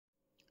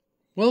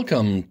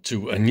Welcome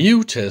to a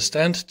new test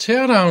and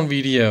teardown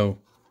video.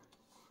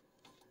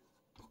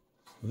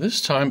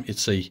 This time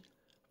it's a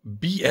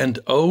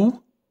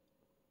B&O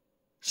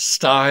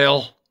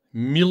style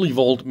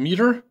millivolt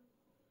meter.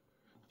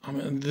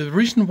 The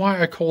reason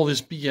why I call this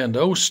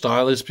B&O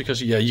style is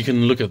because, you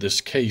can look at this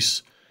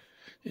case.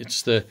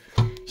 It's the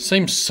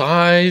same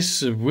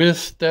size,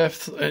 width,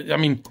 depth.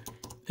 The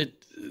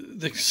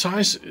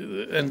size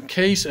and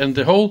case and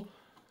the whole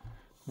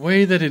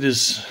way that it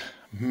is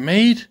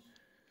made.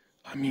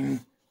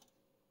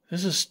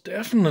 This is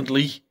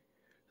definitely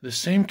the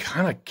same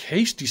kind of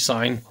case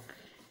design.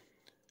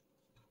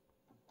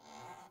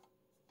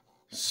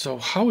 So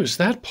how is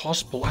that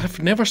possible?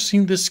 I've never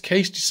seen this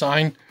case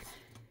design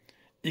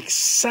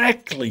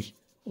exactly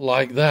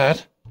like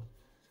that.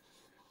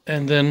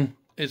 And then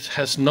it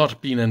has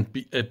not been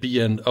a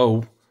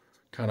B&O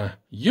kind of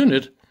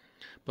unit.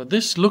 But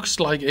this looks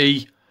like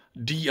a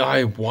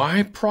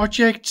DIY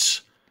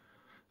project.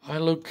 I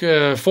look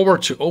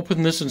forward to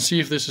open this and see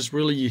if this is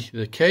really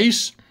the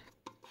case.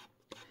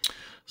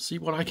 See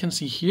what I can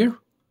see here.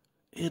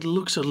 It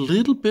looks a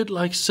little bit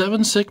like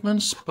 7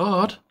 segments,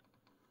 but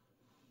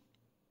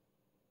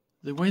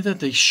the way that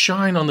they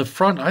shine on the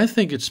front, I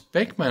think it's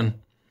Beckman.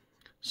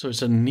 So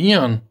it's a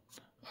neon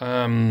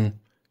kind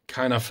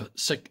of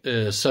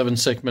 7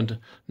 segment.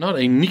 Not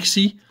a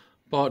Nixie,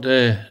 but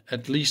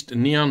at least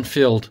neon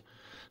filled.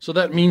 So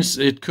that means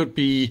it could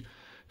be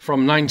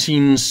from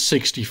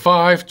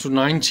 1965 to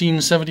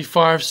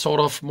 1975, sort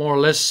of more or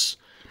less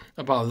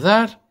about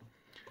that.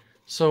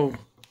 So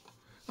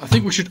I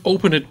think we should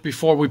open it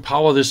before we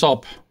power this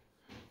up.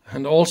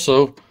 And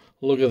also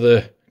look at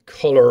the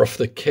color of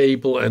the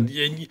cable. And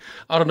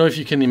I don't know if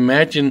you can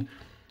imagine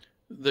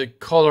the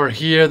color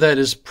here. That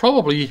is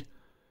probably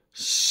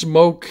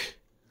smoke.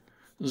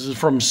 This is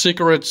from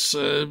cigarettes,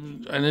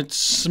 and it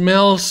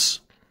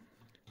smells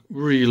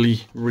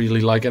really,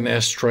 really like an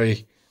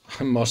ashtray,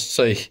 I must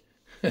say.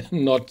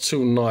 Not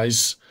too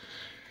nice.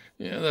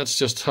 Yeah, that's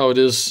just how it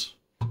is.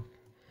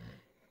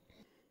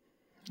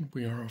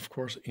 We are, of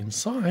course,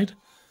 inside.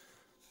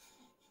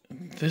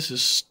 This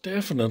is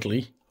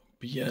definitely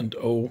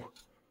B&O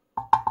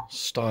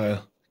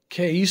style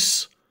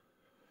case.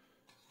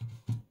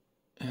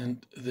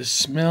 And the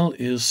smell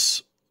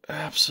is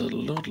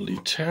absolutely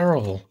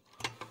terrible.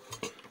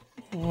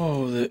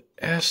 Whoa, the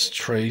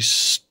ashtray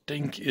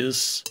stink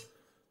is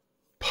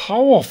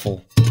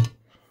powerful.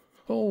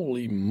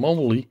 Holy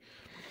moly.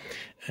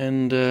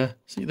 And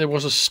see, there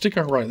was a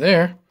sticker right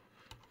there.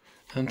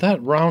 And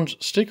that round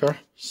sticker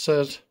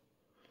says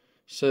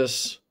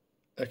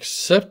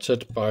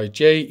accepted by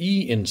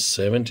JE in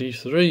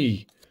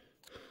 73.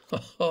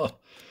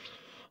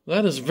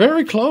 That is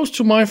very close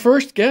to my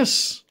first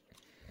guess.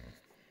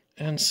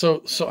 And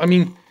so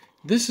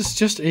this is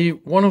just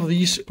one of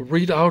these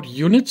readout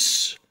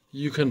units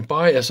you can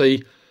buy as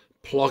a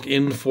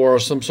plug-in for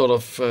some sort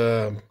of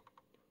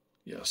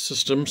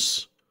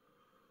systems.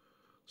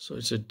 So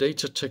it's a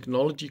Data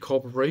Technology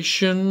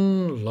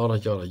Corporation,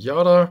 yada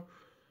yada.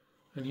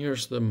 And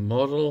here's the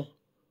model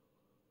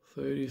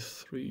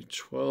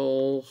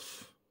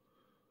 3312.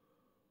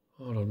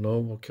 I don't know,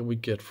 what can we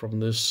get from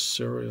this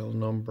serial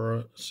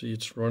number? See,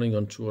 it's running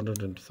on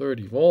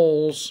 230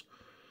 volts.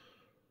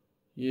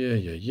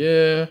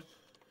 Yeah.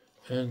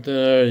 And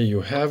there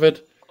you have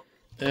it.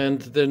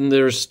 And then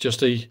there's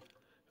just a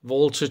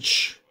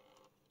voltage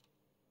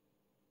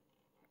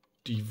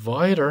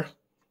divider.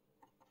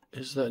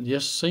 Is that,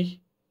 yes,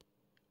 see?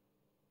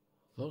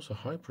 Those are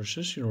high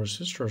precision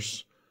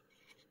resistors.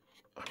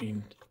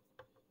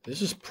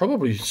 This is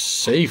probably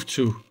safe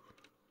to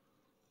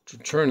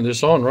turn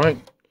this on, right?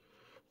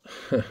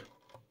 I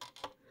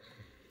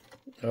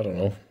don't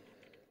know.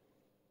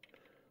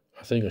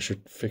 I think I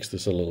should fix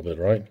this a little bit,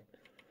 right?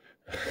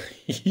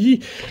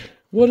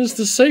 What is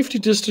the safety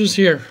distance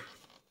here?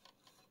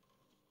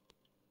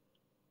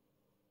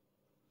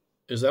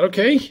 Is that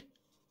okay?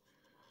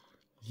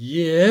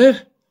 Yeah.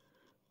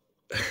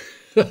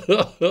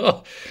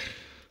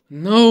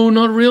 No,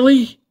 not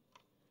really.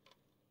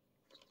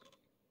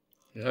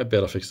 Yeah, I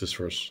better fix this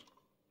first.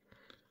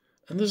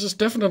 And this is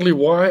definitely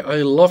why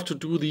I love to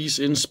do these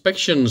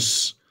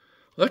inspections.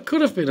 That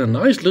could have been a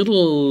nice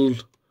little...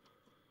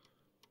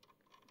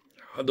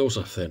 Those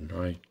are thin,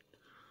 right?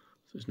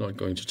 It's not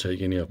going to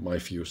take any of my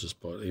fuses,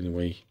 but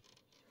anyway.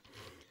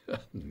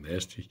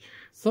 Nasty.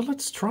 So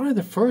let's try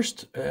the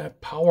first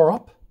power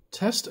up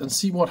test and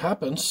see what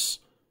happens.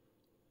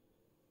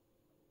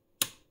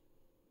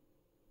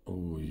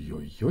 Oy.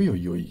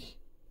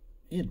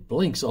 It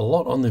blinks a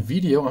lot on the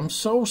video. I'm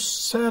so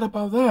sad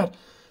about that,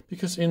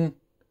 because in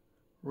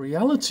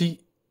reality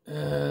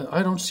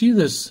I don't see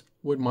this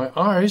with my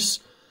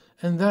eyes,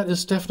 and that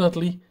is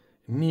definitely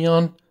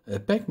neon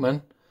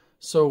Beckman.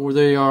 So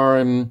they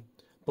are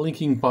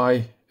blinking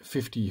by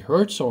 50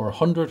 hertz or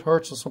 100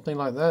 hertz or something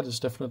like that. It's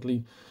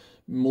definitely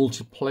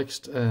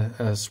multiplexed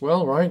as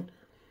well, right?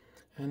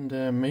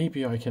 And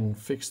maybe I can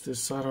fix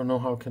this. I don't know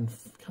how can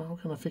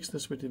I fix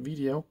this with the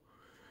video.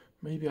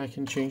 Maybe I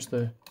can change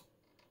the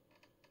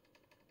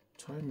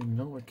timing.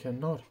 No, I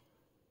cannot.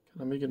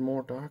 Can I make it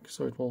more dark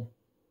so it will...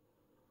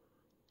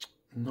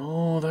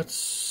 No,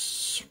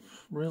 that's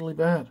really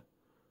bad.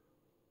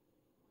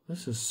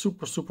 This is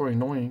super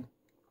annoying.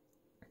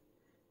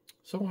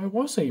 So I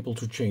was able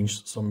to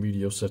change some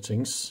video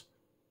settings.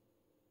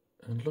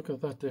 And look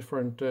at that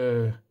different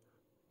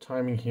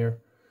timing here.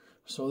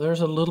 So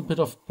there's a little bit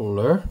of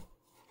blur.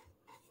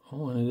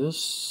 Oh, and it is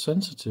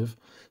sensitive.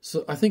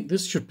 So I think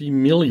this should be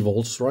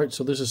millivolts, right?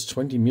 So this is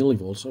 20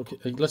 millivolts. Okay,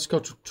 let's go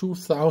to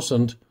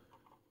 2000.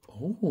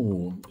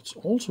 Oh, it's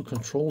also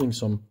controlling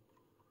some...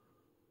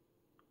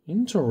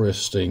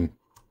 Interesting.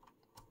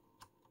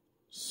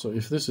 So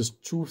if this is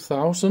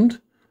 2000,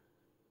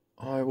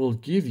 I will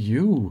give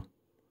you...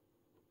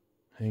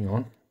 Hang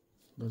on.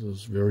 That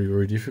is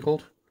very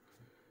difficult.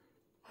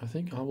 I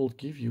think I will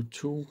give you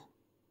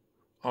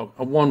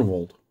a 1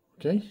 volt.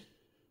 Okay.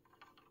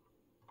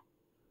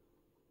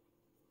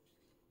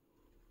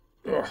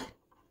 Ugh.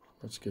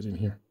 Let's get in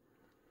here.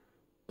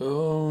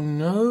 Oh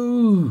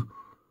no!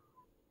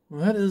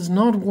 That is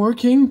not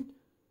working.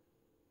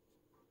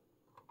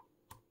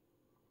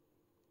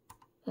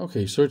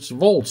 Okay, so it's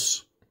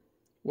volts.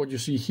 What you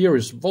see here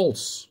is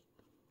volts.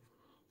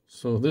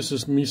 So this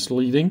is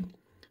misleading.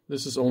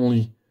 This is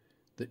only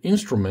the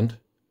instrument.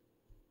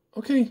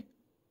 Okay.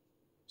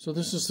 So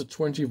this is the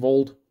 20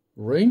 volt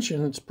range,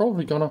 and it's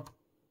probably gonna...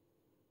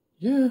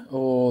 Yeah,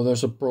 oh,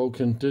 there's a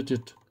broken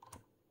digit.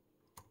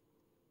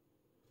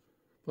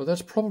 But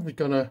that's probably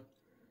gonna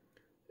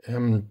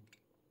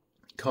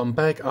come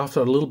back after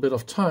a little bit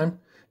of time.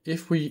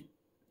 If we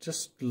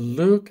just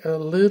look a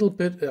little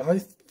bit, I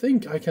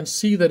think I can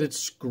see that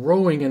it's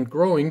growing and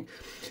growing.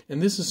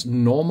 And this is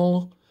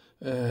normal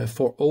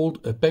for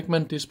old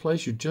Beckman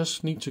displays. You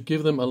just need to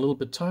give them a little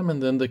bit time,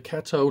 and then the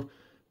cathode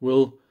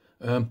will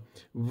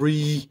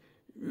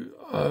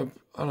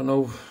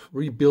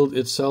rebuild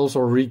itself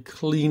or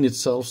re-clean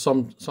itself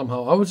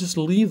somehow. I will just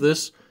leave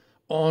this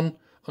on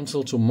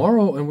until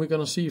tomorrow, and we're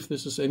gonna see if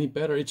this is any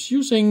better. It's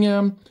using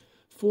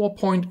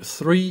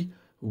 4.3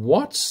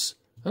 watts,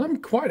 and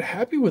I'm quite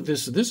happy with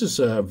this. This is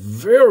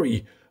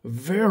very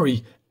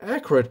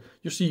accurate.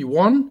 You see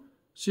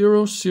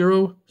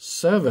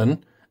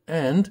 1007,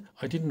 and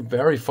I didn't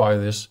verify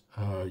this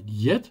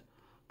yet,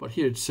 but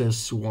here it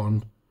says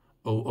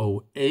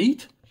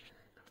 1008.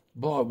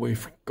 But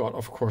we've got,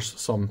 of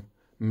course, some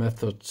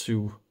method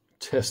to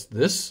test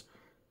this.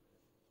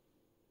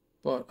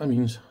 But I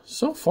mean,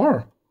 so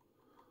far.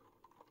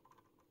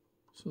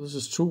 So this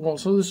is 2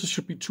 volts. So this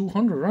should be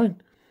 200, right?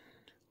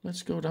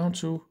 Let's go down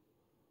to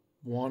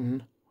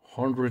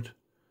 100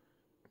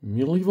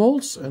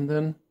 millivolts, and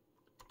then,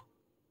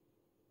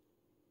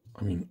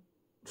 I mean,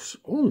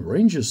 all the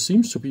ranges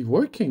seems to be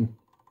working.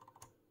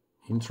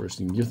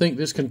 Interesting. You think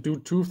this can do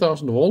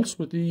 2000 volts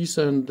with these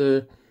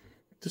and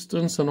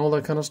distance and all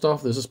that kind of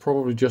stuff? This is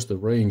probably just the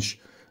range.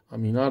 I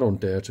mean, I don't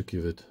dare to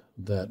give it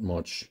that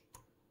much.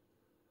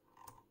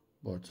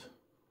 But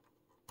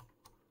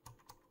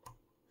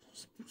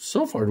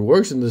so far it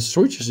works, and the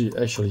switch is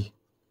actually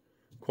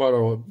quite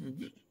a...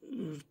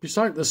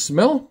 Besides the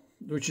smell,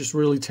 which is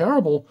really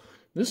terrible,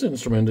 this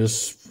instrument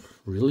is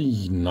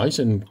really nice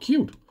and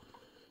cute.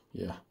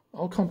 Yeah,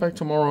 I'll come back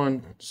tomorrow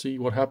and see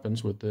what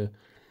happens with the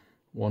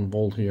 1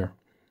 volt here.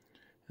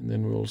 And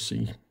then we'll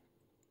see.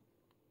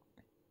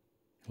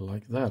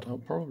 Like that. I'll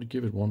probably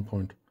give it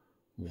 1.1.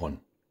 And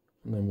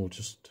then we'll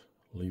just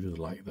leave it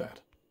like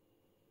that.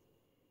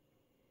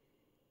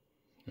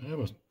 I have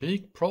a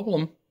big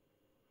problem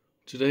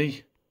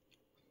today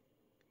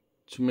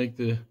to make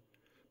the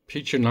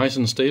picture nice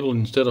and stable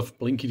instead of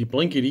blinkety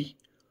blinkety.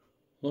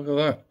 Look at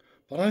that.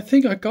 But I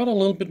think I got a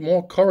little bit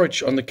more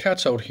courage on the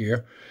cathode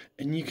here,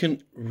 and you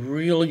can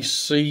really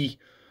see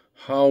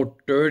how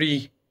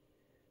dirty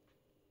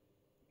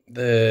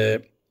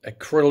the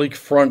acrylic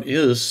front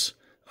is.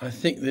 I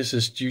think this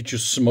is due to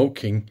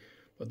smoking,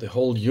 but the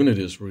whole unit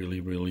is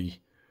really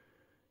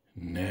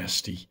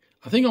nasty.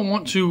 I think I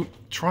want to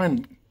try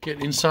and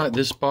get inside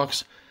this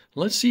box.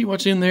 Let's see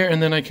what's in there,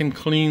 and then I can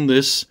clean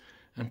this,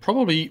 and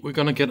probably we're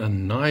gonna get a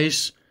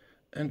nice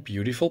and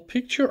beautiful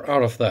picture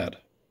out of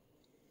that.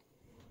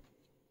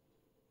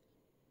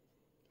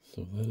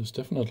 So that is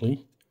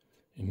definitely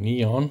a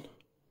neon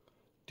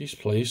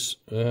displays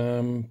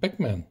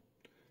Beckman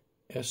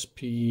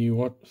SP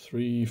what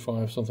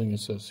 35 something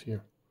it says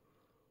here.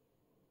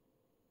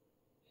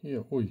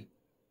 Here, oi.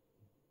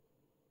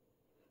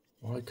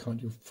 Why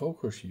can't you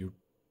focus, you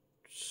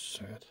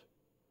sad?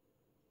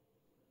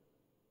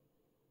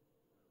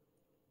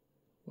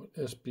 What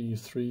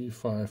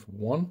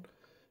SP351,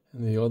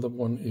 and the other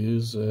one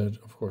is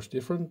of course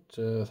different,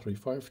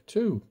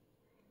 352.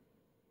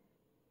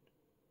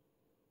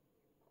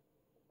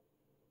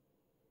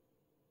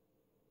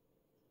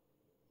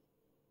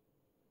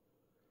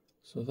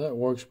 So that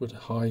works with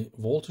high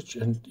voltage,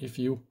 and if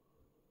you,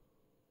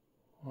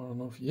 I don't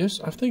know if, yes,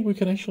 I think we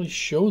can actually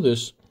show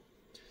this.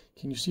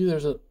 Can you see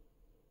there's a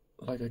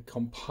like a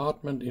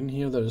compartment in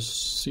here that is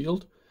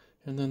sealed,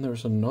 and then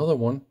there's another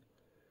one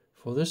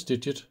for this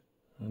digit,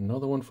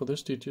 another one for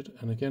this digit,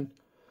 and again,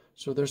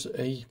 so there's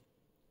a,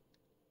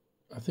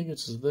 I think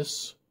it's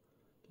this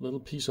little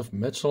piece of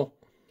metal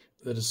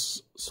that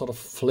is sort of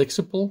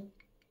flexible.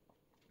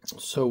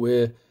 So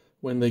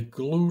when they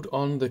glued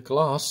on the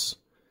glass,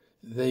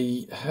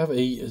 they have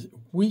a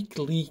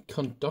weakly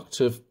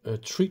conductive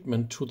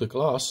treatment to the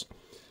glass,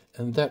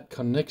 and that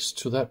connects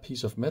to that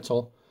piece of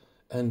metal.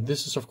 And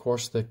this is of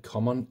course the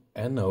common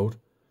anode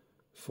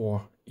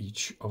for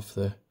each of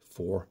the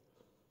 4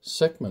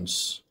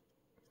 segments.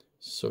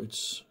 So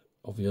it's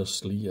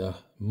obviously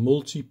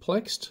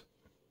multiplexed.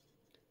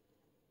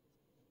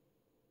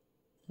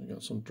 I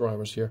got some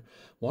drivers here.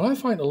 What I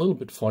find a little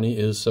bit funny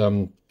is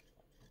the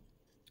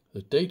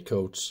date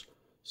codes.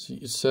 See,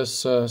 it says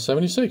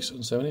 76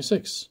 and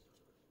 76.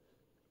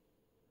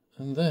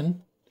 And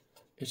then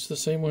it's the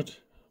same with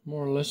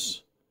more or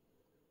less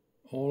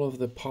all of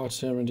the part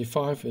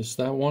 75 is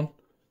that one.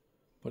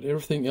 But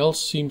everything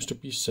else seems to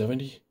be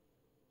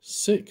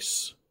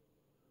 76.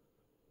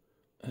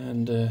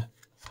 And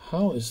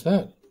how is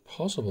that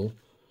possible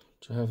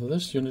to have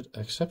this unit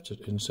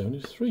accepted in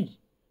 73?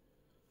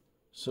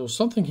 So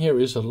something here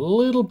is a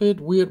little bit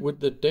weird with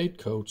the date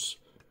codes.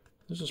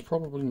 This is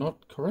probably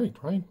not correct,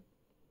 right?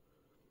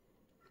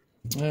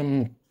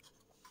 The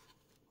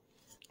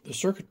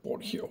circuit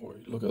board here,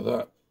 look at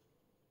that.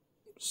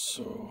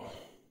 So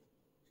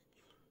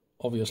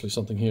obviously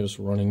something here is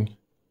running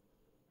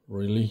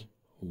really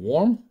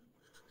warm.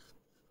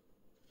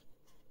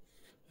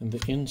 And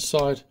the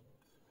inside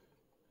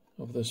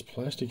of this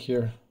plastic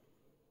here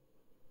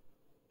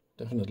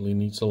definitely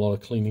needs a lot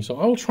of cleaning. So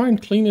I'll try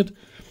and clean it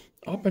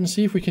up and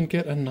see if we can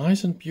get a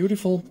nice and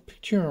beautiful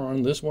picture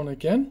on this one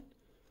again.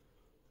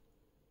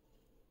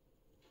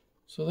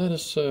 So that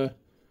is,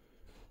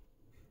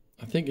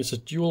 I think it's a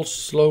dual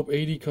slope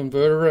 80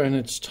 converter, and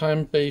it's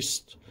time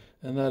based,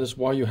 and that is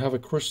why you have a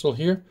crystal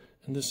here,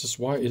 and this is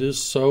why it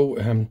is so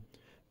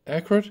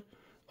accurate.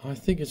 I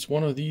think it's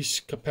one of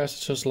these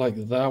capacitors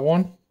like that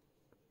one.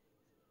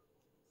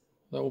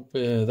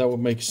 That would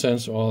make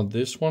sense on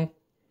this one.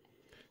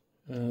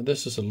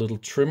 This is a little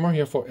trimmer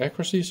here for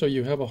accuracy, so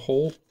you have a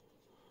hole.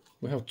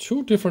 We have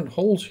 2 different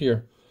holes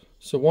here.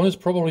 So one is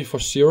probably for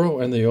 0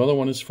 and the other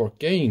one is for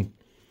gain.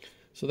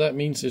 So that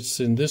means it's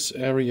in this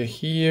area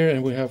here,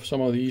 and we have some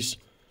of these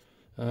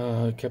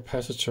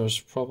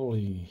capacitors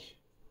probably,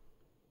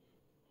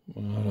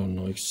 I don't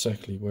know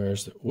exactly where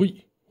is the,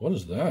 what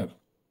is that?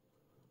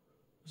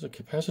 There's a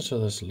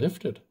capacitor that's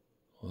lifted.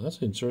 Well,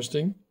 that's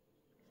interesting.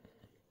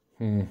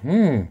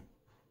 That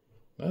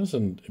is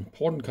an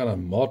important kind of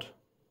mod.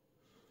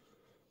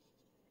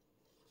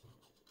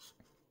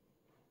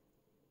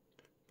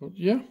 But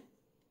yeah,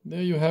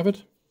 there you have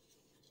it.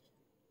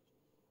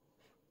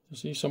 You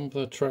see some of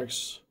the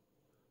tracks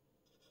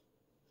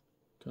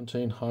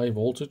contain high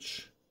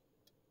voltage.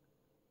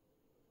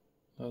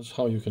 That's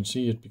how you can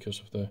see it, because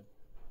of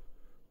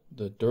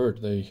the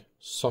dirt. They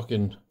suck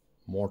in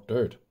more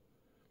dirt.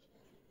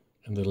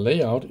 And the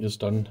layout is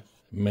done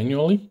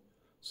manually.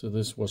 So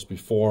this was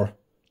before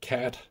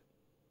CAD.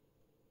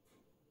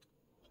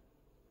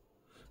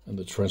 And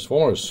the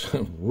transformer is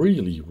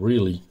really,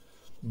 really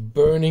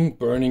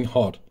burning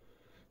hot.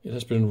 It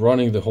has been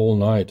running the whole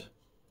night.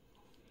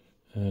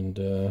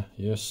 And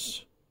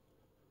yes,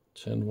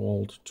 10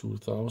 volt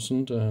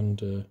 2000,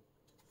 and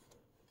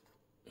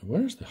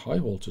where's the high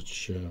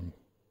voltage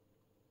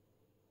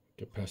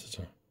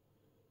capacitor?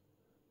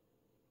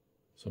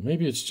 So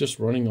maybe it's just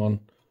running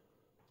on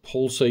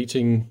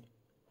pulsating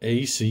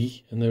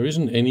AC, and there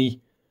isn't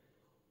any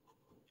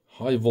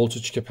high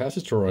voltage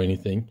capacitor or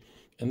anything,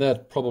 and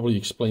that probably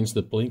explains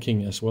the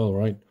blinking as well,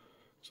 right?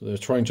 So they're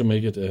trying to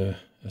make it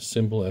as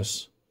simple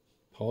as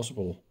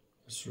possible.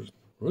 It's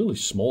really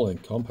small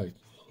and compact.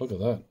 Look at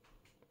that.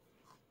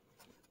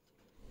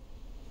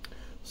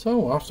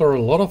 So after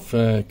a lot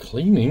of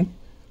cleaning,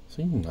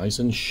 see, nice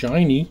and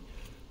shiny,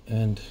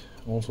 and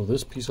also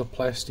this piece of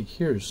plastic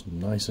here is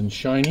nice and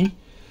shiny.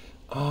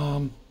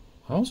 I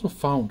also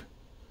found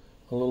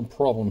a little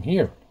problem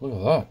here. Look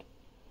at that.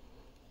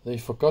 They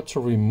forgot to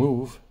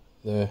remove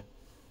the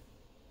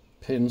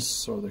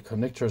pins or the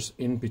connectors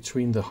in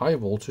between the high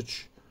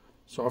voltage.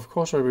 So of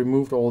course I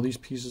removed all these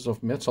pieces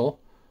of metal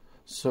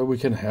so we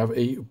can have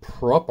a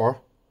proper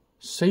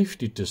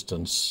safety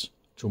distance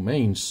to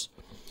mains.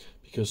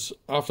 Because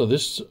after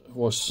this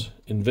was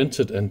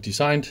invented and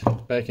designed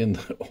back in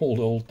the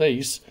old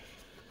days,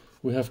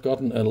 we have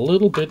gotten a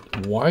little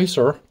bit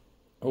wiser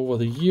over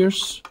the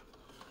years,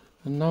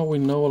 and now we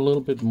know a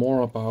little bit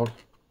more about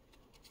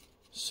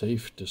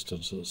safe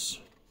distances.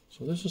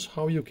 So this is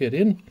how you get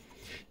in,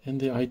 and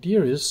the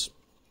idea is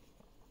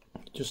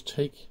just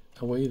take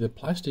away the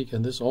plastic,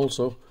 and this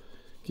also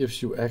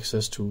gives you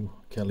access to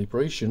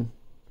calibration.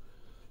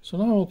 So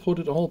now I'll put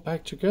it all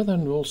back together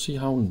and we'll see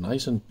how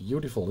nice and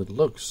beautiful it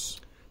looks.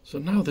 So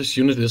now this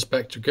unit is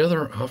back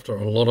together after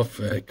a lot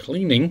of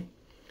cleaning.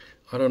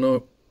 I don't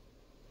know,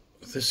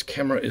 this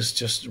camera is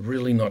just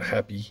really not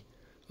happy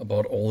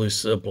about all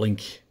this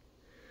blink.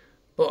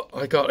 But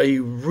I got a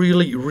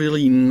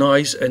really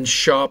nice and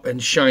sharp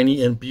and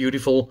shiny and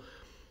beautiful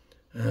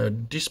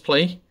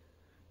display.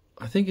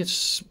 I think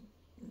it's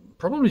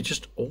probably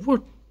just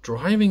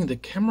overdriving the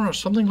camera or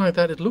something like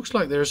that. It looks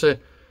like there's a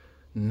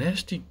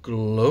nasty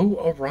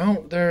glow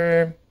around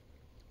their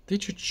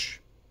digits,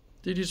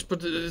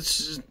 but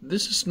this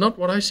is not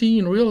what I see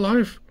in real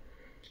life.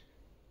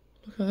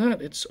 Look at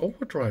that, it's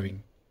overdriving.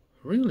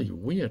 Really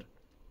weird.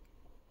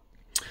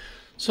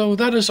 So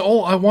that is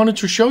all I wanted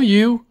to show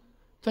you.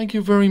 Thank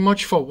you very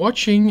much for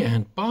watching,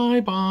 and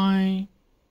bye bye.